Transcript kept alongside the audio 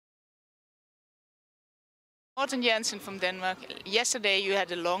Morten Jensen from Denmark. Yesterday you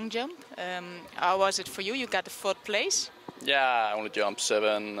had a long jump. How was it for you? You got the fourth place. Yeah, I only jumped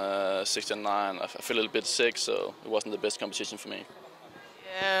 7, 6 and 9. I feel a little bit sick, so it wasn't the best competition for me.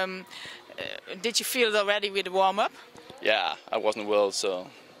 Did you feel it already with the warm-up? Yeah, I wasn't well, so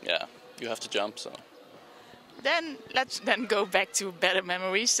yeah, you have to jump. So Then let's go back to better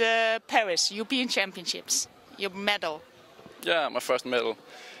memories. Paris, European Championships, your medal. yeah, my first medal.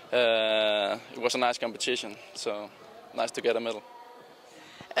 It was a nice competition, so nice to get a medal.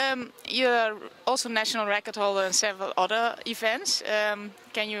 You're also national record holder in several other events.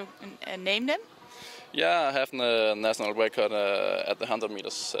 Can you name them? Yeah, I have the national record at the 100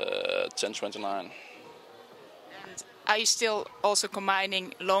 meters, 10:29. And are you still also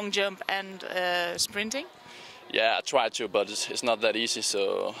combining long jump and sprinting? Yeah, I tried to, but it's not that easy,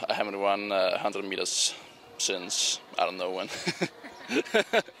 so I haven't run 100 meters since I don't know when.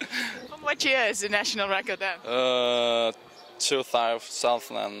 From what year is the national record then?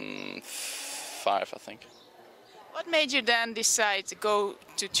 2005, I think. What made you then decide to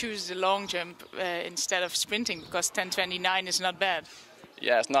choose the long jump instead of sprinting? Because 10:29 is not bad.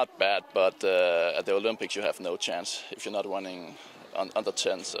 Yeah, it's not bad, but at the Olympics you have no chance if you're not running under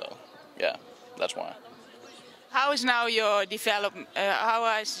 10. So yeah, that's why. How is now your development? How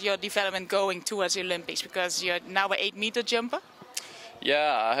is your development going towards the Olympics? Because you're now an 8-meter jumper.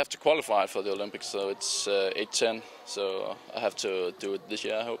 Yeah, I have to qualify for the Olympics, so it's 8:10. So I have to do it this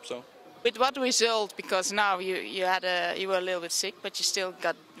year. I hope so. With what result? Because now you were a little bit sick, but you still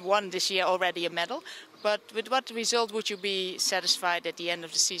won this year already a medal. But with what result would you be satisfied at the end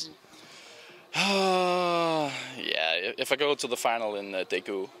of the season? Yeah, if I go to the final in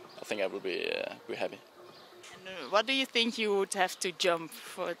Daegu, I think I will be happy. And what do you think you would have to jump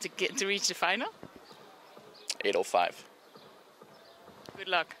to reach the final? 8:05. Good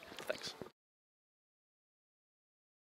luck. Thanks.